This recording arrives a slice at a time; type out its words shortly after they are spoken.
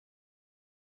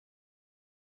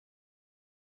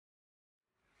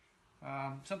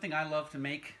Something I love to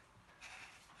make,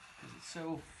 because it's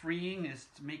so freeing, is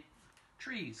to make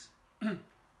trees.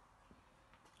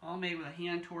 All made with a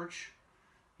hand torch,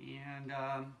 and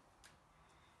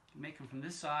make them from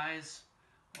this size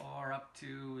or up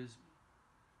to as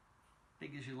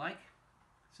big as you like.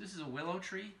 So this is a willow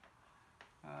tree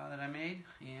that I made,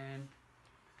 and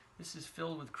this is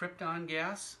filled with krypton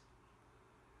gas,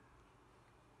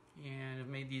 and I've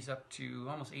made these up to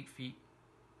almost 8 feet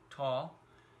tall.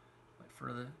 But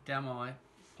for the demo, I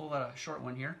pulled out a short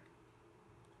one here.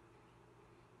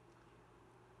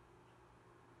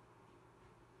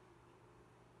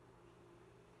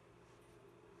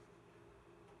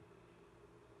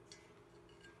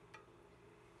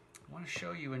 I want to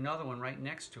show you another one right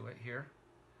next to it here.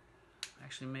 I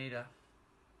actually made a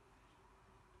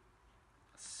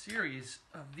series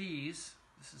of these.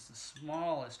 This is the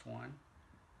smallest one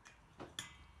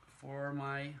for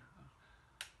my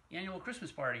annual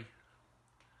Christmas party.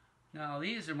 Now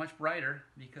these are much brighter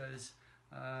because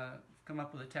I've come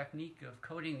up with a technique of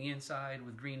coating the inside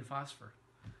with green phosphor.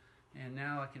 And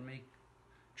now I can make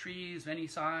trees of any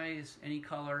size, any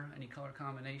color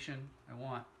combination I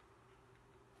want.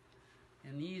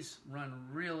 And these run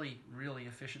really, really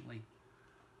efficiently.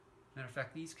 Matter of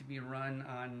fact, these could be run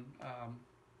on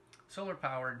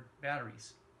solar-powered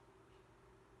batteries.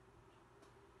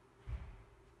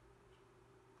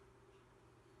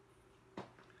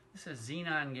 This has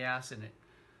xenon gas in it.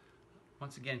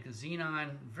 Once again, because xenon,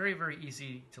 very, very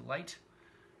easy to light,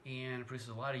 and it produces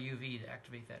a lot of UV to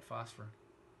activate that phosphor.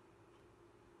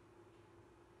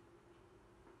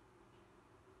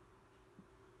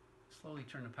 Slowly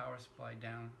turn the power supply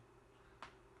down.